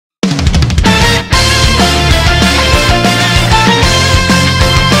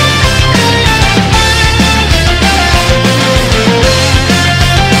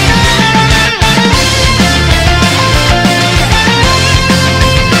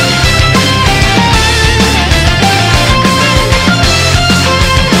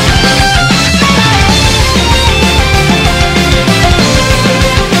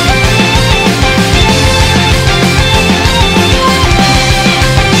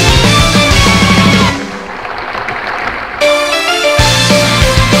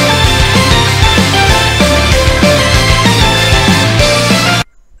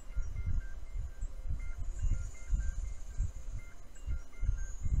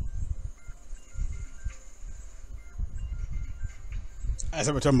As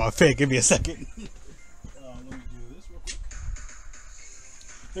I'm talking about fake, give me a second. Let me do this real quick.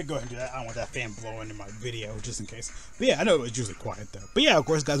 Let me go ahead and do that. I don't want that fan blowing in my video, just in case. But yeah, I know it was usually quiet though. But yeah, of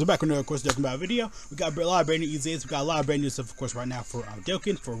course, guys, we're back with another, of course, Dokkan Battle video. We got a lot of brand new EZAs. We got a lot of brand new stuff, of course, right now for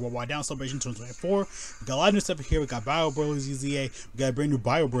Dokkan for Worldwide Down Celebration 2024. We got a lot of new stuff here. We got BROLY's EZA. We got a brand new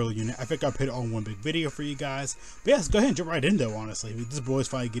BROLY unit. I think I put it on one big video for you guys. But yeah, let's go ahead and jump right in though. Honestly, this boy's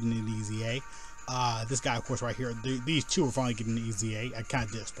finally getting an EZA. This guy, of course, right here. These two are finally getting an EZA. I kind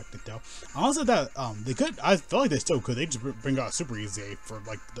of did expect it though. Honestly, that they could. I feel like they still could. They just bring out a super EZA for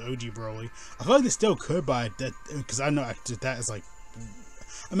like the OG BROLY. I feel like they still could, but that because I know that is like.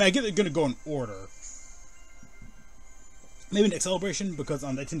 I mean, I get they're gonna go in order. Maybe next celebration because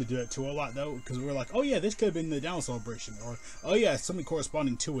they tend to do that too a lot though. Because we're like, oh yeah, this could have been the down celebration, or oh yeah, something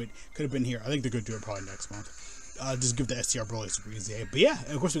corresponding to it could have been here. I think they're gonna do it probably next month. Just give the STR BROLY super EZA. But yeah,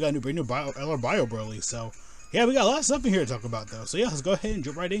 and of course we got a brand new LR BROLY. So yeah, we got a lot of stuff in here to talk about though. So yeah, let's go ahead and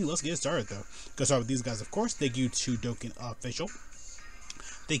jump right in. Let's get started though. Go start with these guys, of course. Thank you to Dokkan Official.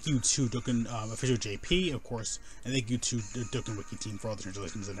 Thank you to Dokkan Official JP, of course, and thank you to the Dokkan Wiki team for all the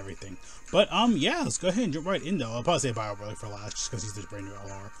translations and everything. But yeah, let's go ahead and jump right in though. I'll probably say BROLY for last, just because he's the brand new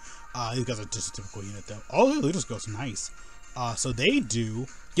LR. These guys are just a typical unit though. All the looters goes nice. So they do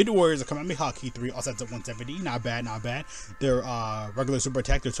get the Warriors. Come at me, Key 3, all sets at 170. Not bad, not bad. Their regular super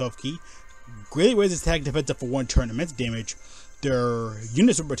attack, their 12 key, greatly raises attack defensive for 1 turn, immense damage. Their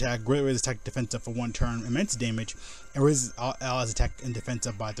unit super attack greatly raises attack defensive for 1 turn, immense damage, and raises allies attack and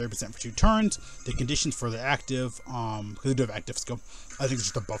defensive by 30% for 2 turns. The conditions for the active, because they do have active skill, I think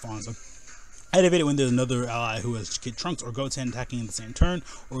it's just a buff honestly. Activate it when there's another ally who has Kid Trunks or Goten attacking in the same turn,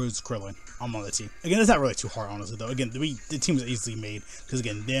 or is Krillin on the team. Again, it's not really too hard, honestly, though. Again, the teams are easily made, because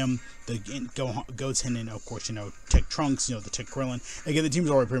again, them, the Goten, and of course, Tech Trunks, the Tech Krillin. Again, the teams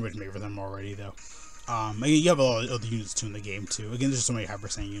are already pretty much made for them already, though. Again, you have a lot of other units too in the game, too. Again, there's just so many Hyper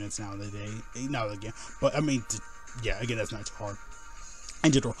Saiyan units now in the game. But, I mean, yeah, again, that's not too hard.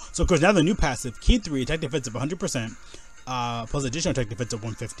 In general. So, of course, now the new passive, Key 3, attack defensive 100%. Plus additional attack defense of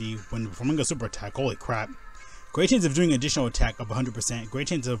 150 when performing a super attack. Holy crap. Great chance of doing additional attack of 100%. Great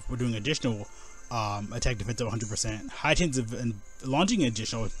chance of doing additional attack defense of 100%. High chance of launching an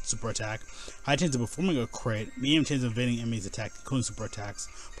additional super attack. High chance of performing a crit. Medium chance of evading enemies' attack, including super attacks.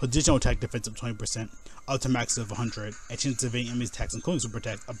 Plus additional attack defense of 20%. Up to max of 100. A chance of evading enemies' attacks, including super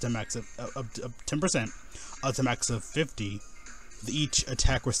attacks, up to max of 10%. Up to max of 50. Each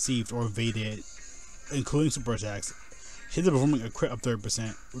attack received or evaded, including super attacks. Chance of performing a crit up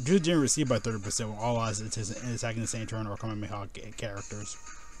 30%. Reduce damage received by 30% when all allies attacking the same turn or Kamehameha characters.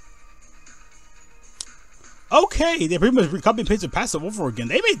 Okay, they pretty much copy and pasted passive over again.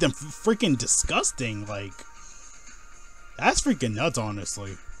 They made them freaking disgusting. Like, that's freaking nuts,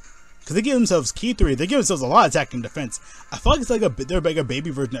 honestly. Because they give themselves Key 3. They give themselves a lot of attack and defense. I feel like it's like they're like a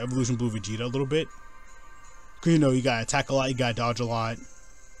baby version of Evolution Blue Vegeta a little bit. Because, you gotta attack a lot, you gotta dodge a lot.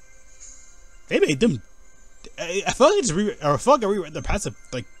 They made them. I feel like I reread the passive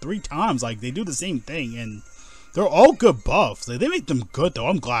like 3 times. Like, they do the same thing, and they're all good buffs. Like, they make them good though.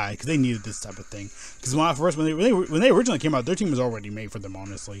 I'm glad because they needed this type of thing. Because when they originally came out, their team was already made for them,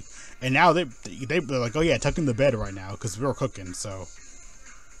 honestly. And now they're like, oh yeah, tucking the bed right now because we're cooking. So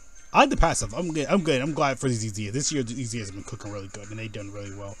I like the passive. I'm good. I'm glad for these EZAs. This year, the EZAs have been cooking really good, and they've done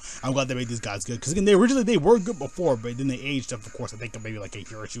really well. I'm glad they made these guys good because again, they were good before, but then they aged up. Of course, I think maybe like a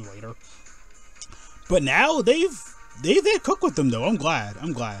year or 2 later. But now they cook with them though. I'm glad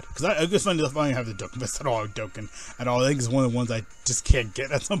because I just find it funny to have the Dokkan Fest at all. Dokkan at all. I think it's one of the ones I just can't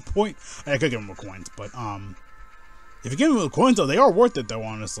get at some point. I could give them with coins, but if you give them with coins though, they are worth it though.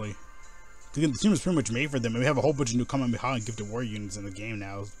 Honestly, again, the team is pretty much made for them, and we have a whole bunch of new Kamehameha and Gifted Warrior units in the game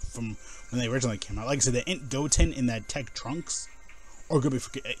now from when they originally came out. Like I said, the Int Goten in that Tech Trunks, or could be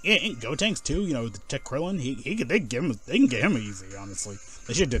Int Gotenks too. The Tech Krillin. They can get him easy. Honestly,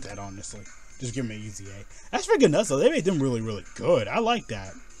 they should do that. Honestly. Just give me an EZA. That's freaking nuts though. They made them really, really good. I like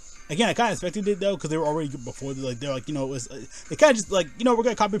that. Again, I kind of expected it though because they were already good before. They're like, it was. They kind of just like, we're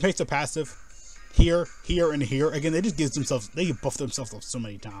gonna copy and paste the passive here, and here. Again, they just give themselves. They buff themselves up so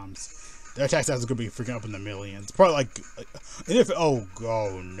many times. Their attack stats are gonna be freaking up in the millions. Probably like, and if oh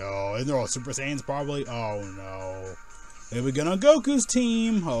no, and they're all Super Saiyans probably. Oh no. There we go on Goku's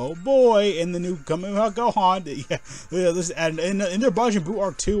team. Oh boy, and the new Kamehameha Gohan. Yeah, and their Bajin Buu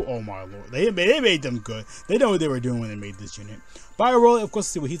arc too. Oh my lord, they made them good. They know what they were doing when they made this unit. BROLY, of course,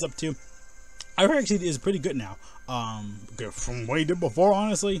 see what he's up to. I heard actually is pretty good now. Good from what he did before,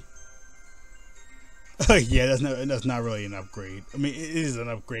 honestly. Yeah, that's not really an upgrade. I mean, it is an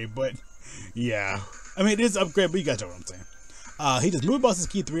upgrade, but yeah, I mean it is an upgrade, but you guys know what I'm saying. He does movie bosses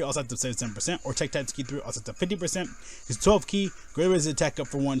key 3, also active 77%, or tech types key 3, also active 50%. His 12 key, greater raises attack up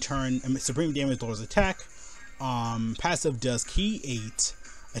for 1 turn, and supreme damage lowers attack. Passive does key 8,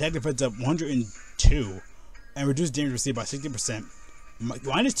 attack defense up 102, and reduce damage received by 60%.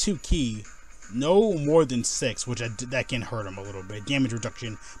 Minus 2 key, no more than 6, which that can hurt him a little bit. Damage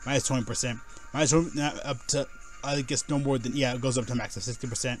reduction, minus 20%. Minus 20, up to, I guess, no more than, yeah, it goes up to max of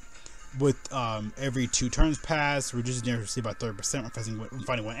 60%. With every 2 turns pass, reduces damage received by 30% when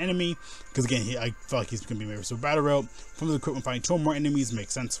fighting one enemy. Because again, I feel like he's going to be maybe super battle rope. From the equipment, fighting 2 or more enemies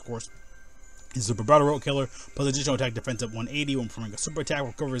makes sense, of course. He's a super battle rope killer, plus additional attack defense up 180 when performing a super attack,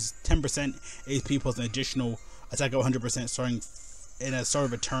 recovers 10% AP plus an additional attack at 100% starting in a start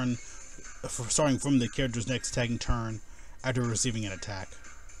of a turn, starting from the character's next attacking turn after receiving an attack.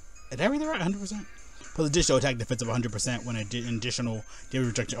 Did I read that right? 100%? Plus additional attack defense of 100% when additional damage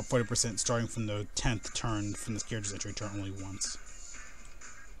reduction of 40% starting from the 10th turn from this character's entry turn only once.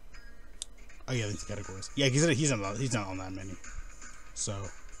 Oh yeah, these categories. Yeah, he's not on that many. So,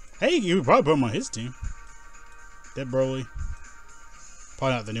 hey, you would probably put him on his team. That BROLY.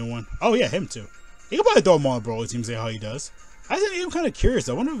 Probably not the new one. Oh yeah, him too. You can probably throw him on the BROLY team, see how he does. I'm kind of curious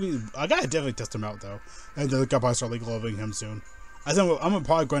though. I wonder if I gotta definitely test him out though. And I'll probably start league leveling him soon. I'm gonna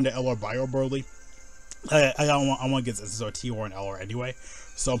probably go into LR Bio BROLY. I want to get SSRT or an LR anyway,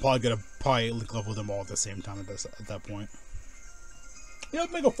 so I'm probably gonna link level them all at the same time at that point. Yeah,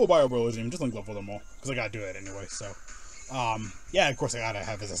 make a full Bio BROLY team, just link level them all because I gotta do that anyway. So, yeah, of course I gotta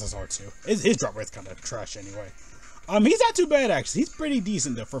have his SSR too. His drop rate's kind of trash anyway. He's not too bad actually. He's pretty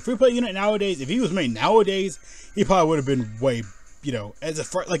decent though for a free play unit nowadays. If he was made nowadays, he probably would have been way, you know, as a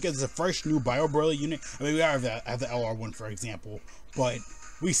fresh new Bio BROLY unit. I mean, we have the LR one for example, but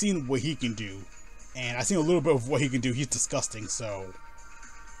we've seen what he can do. And I've seen a little bit of what he can do. He's disgusting. So,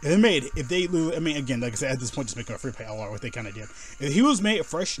 if they lose, I mean, again, like I said, at this point, just making a free play LR, what they kind of did. If he was made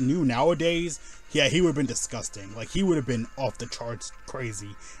fresh, new nowadays, yeah, he would have been disgusting. Like he would have been off the charts, crazy.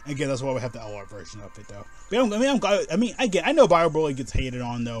 And again, that's why we have the LR version of it, though. But again, I know Bio BROLY gets hated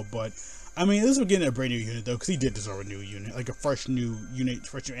on though, but I mean, this is getting a brand new unit though, because he did deserve a new unit, like a fresh new unit,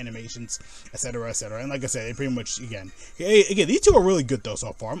 fresh new animations, etc., etc. And like I said, it pretty much again, these two are really good though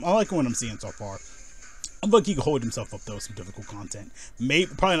so far. I like what I'm seeing so far. I feel like he can hold himself up though with some difficult content.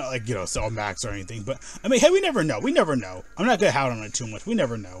 Maybe probably not like, you know, sell max or anything, but I mean, hey, we never know. We never know. I'm not gonna hound on it too much. We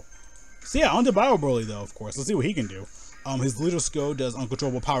never know. So yeah, on to Bio BROLY though, of course. Let's see what he can do. His little skill does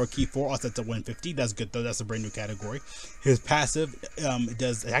uncontrollable power key 4, offsets to 150. That's good though. That's a brand new category. His passive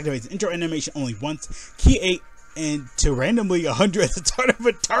does activates intro animation only once. Key 8 and to randomly 100 at the start of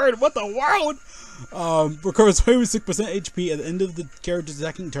a turn. What the world? Recovers 26% HP at the end of the character's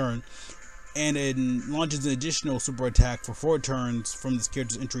attacking turn. And it launches an additional super attack for 4 turns from this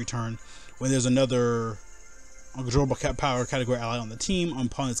character's entry turn when there's another uncontrollable power category ally on the team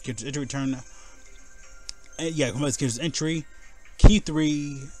upon this character's entry turn. And yeah, upon this character's entry, key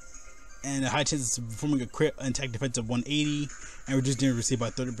 3, and a high chance of performing a crit and attack defense of 180, and reduce damage received by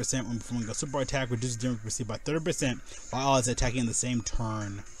 30% when performing a super attack, reduces damage received by 30% while allies attacking in the same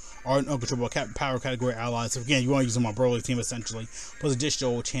turn. Or uncontrollable power category allies. So again, you want to use them on BROLY team essentially. Plus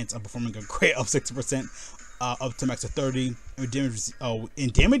additional chance of performing a crit of 6%, up to max of 30. And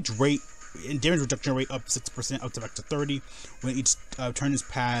damage reduction rate up 6% up to max of 30 when each turn is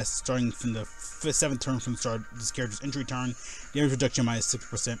passed, starting from the 7th turn from the start of this character's entry turn. Damage reduction minus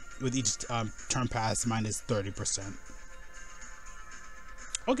 6% with each turn passed minus 30%.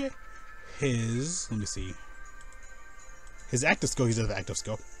 Okay. Let me see. His active skill, he does have active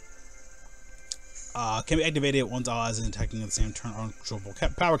skill. Can be activated once allies is attacking at the same turn on uncontrollable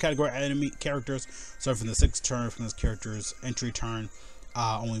power category enemy characters. So from the 6th turn from this character's entry turn,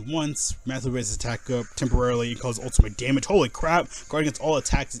 only once. Massively raises attack up temporarily and causes ultimate damage. Holy crap! Guard against all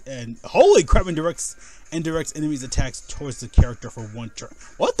attacks and holy crap! And directs enemies' attacks towards the character for 1 turn.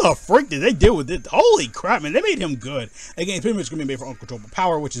 What the frick did they do with it? Holy crap, man! They made him good. Again, it's pretty much gonna be made for uncontrollable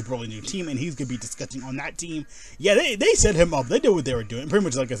power, which is BROLY new team, and he's gonna be disgusting on that team. Yeah, they set him up. They did what they were doing. Pretty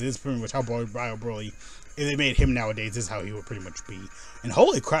much, like I said, this is pretty much how BROLY. If they made him nowadays, this is how he would pretty much be. And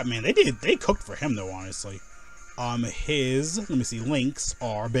holy crap, man! They cooked for him though, honestly. Let me see, links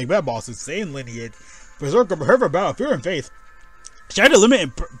are Big Bad Boss, Insane Lineage, Berserker, Herver Battle, Fear and Faith, Shadow Limit,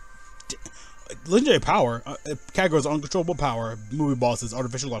 and Legendary Power, categories uncontrollable power, movie bosses,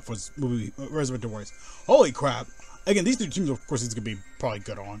 artificial life force, movie resurrected warriors. Holy crap! Again, these 2 teams, of course, he's gonna be probably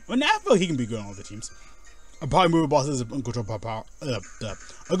good on. But now I feel like he can be good on all the teams. Probably movie bosses, uncontrollable power,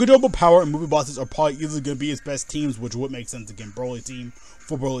 uncontrollable power, and movie bosses are probably easily gonna be his best teams, which would make sense again. BROLY team.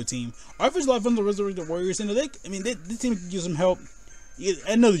 For BROLY team, artificial life force, resurrected warriors. You know, this team can use some help.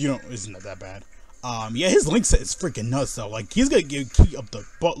 I know the unit isn't that bad. Yeah, his link set is freaking nuts though. Like, he's gonna give Key up the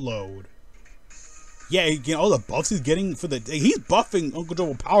buttload. Yeah, you know, all the buffs he's getting for the... He's buffing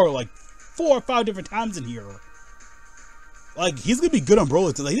Uncontrollable Power like 4 or 5 different times in here. Like, he's gonna be good on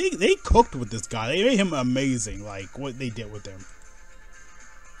BROLY. Like, they cooked with this guy. They made him amazing, like, what they did with him.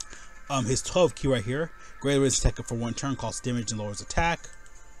 His 12 key right here. Greater raises attack for 1 turn, costs damage and lowers attack.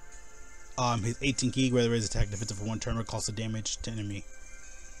 His 18 key, greater raises attack defensive for 1 turn, costs the damage to enemy.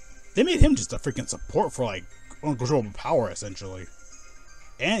 They made him just a freaking support for, like, Uncontrollable Power, essentially.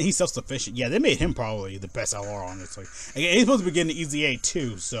 And he's self-sufficient. Yeah, they made him probably the best LR, honestly. Again, he's supposed to be getting the EZA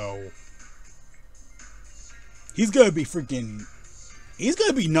too, so... He's gonna be freaking... He's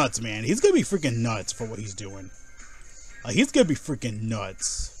gonna be nuts, man. He's gonna be freaking nuts for what he's doing. Like, he's gonna be freaking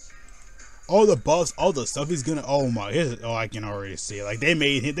nuts. All the buffs, all the stuff he's gonna... Oh my... Oh, I can already see it. Like, they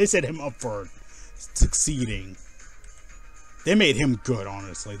made him... They set him up for succeeding. They made him good,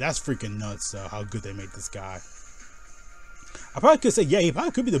 honestly. That's freaking nuts, though, how good they made this guy. I probably could say, yeah, he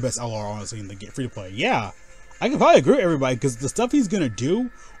probably could be the best LR, honestly, in the game, free-to-play. Yeah, I can probably agree with everybody, because the stuff he's going to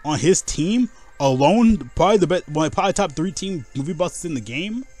do on his team alone, probably the best, probably top 3 team movie busts in the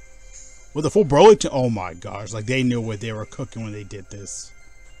game, with a full BROLY team. Oh my gosh, like, they knew what they were cooking when they did this.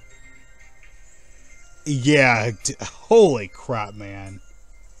 Yeah, holy crap, man.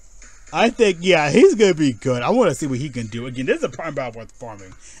 I think, yeah, he's going to be good. I want to see what he can do. Again, this is a Prime Battle worth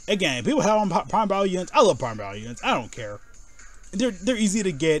farming. Again, people have on Prime Battle units. I love Prime Battle units. I don't care. They're easy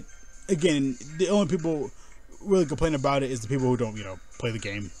to get. Again, the only people really complain about it is the people who don't, you know, play the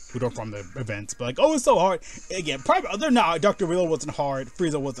game, who don't farm the events. But like, oh, it's so hard. Again, they're not. Dr. Real wasn't hard.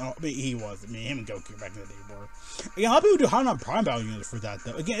 Frieza wasn't hard. I mean, he was. I mean, him and Goku back in the day were. Again, a lot of people do hard on Prime Battle units for that,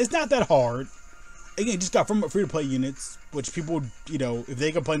 though. Again, it's not that hard. Again, just got from free-to-play units, which people, you know, if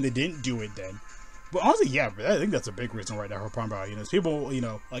they complain they didn't do it then. But honestly, yeah, I think that's a big reason right now for Prime Battle units. People, you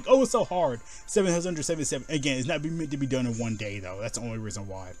know, like, oh, it's so hard. 777. Again, it's not meant to be done in one day, though. That's the only reason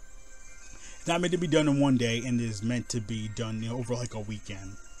why. It's not meant to be done in one day, and it is meant to be done, you know, over like a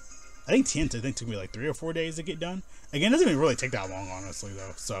weekend. I think it took me like 3 or 4 days to get done. Again, it doesn't even really take that long, honestly,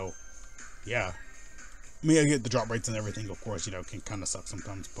 though. So, yeah. I mean, I get the drop rates and everything, of course, you know, can kind of suck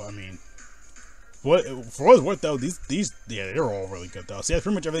sometimes. But, I mean, for what it's worth, though, these, yeah, they're all really good, though. So, that's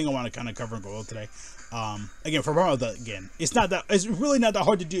pretty much everything I want to kind of cover and go over today. Again, for Prime Battle, again, it's really not that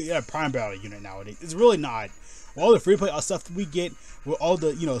hard to do a Prime Battle unit nowadays. It's really not. With all the free play stuff that we get, with all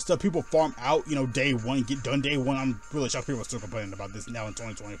the, you know, stuff people farm out, you know, day one, get done day one, I'm really shocked people are still complaining about this now in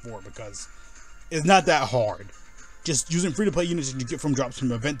 2024, because it's not that hard. Just using free to play units that you get from drops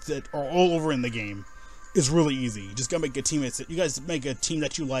from events that are all over in the game is really easy. You just gotta make a team. You guys make a team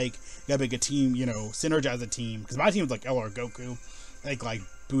that you like. You gotta make a team, you know, synergize a team. Because my team is like LR Goku. I think like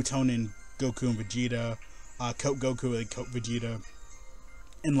Buton and Goku and Vegeta. Coat Goku and Coat Vegeta.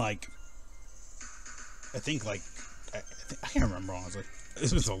 And like, I think like, I can't remember honestly.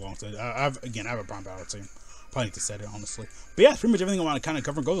 It's been so long. So I have a Prime Battle team. Probably need to set it, honestly. But yeah, that's pretty much everything I want to kind of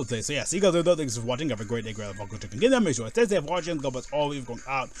cover and go today. So yeah, see you guys later. Thanks for watching. Have a great day. Great love. Go check and get them. Make sure to stay safe, watching. God bless all of you going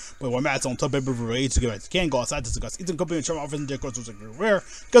out. But we're Matt's on top of every age to get back to can. Go outside to discuss. Eat some company and show off and check out something rare.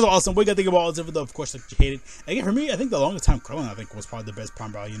 You guys are awesome. What you got to think about all this stuff, of course, like you hated. Again, for me, I think the longest time Krillin, I think, was probably the best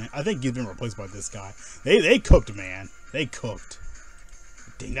Prime Battle unit. I think he's been replaced by this guy. They cooked, man. They cooked.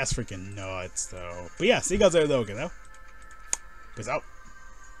 Dang, that's freaking nuts, though. But yeah, see you guys later, though. Okay, though. Peace out.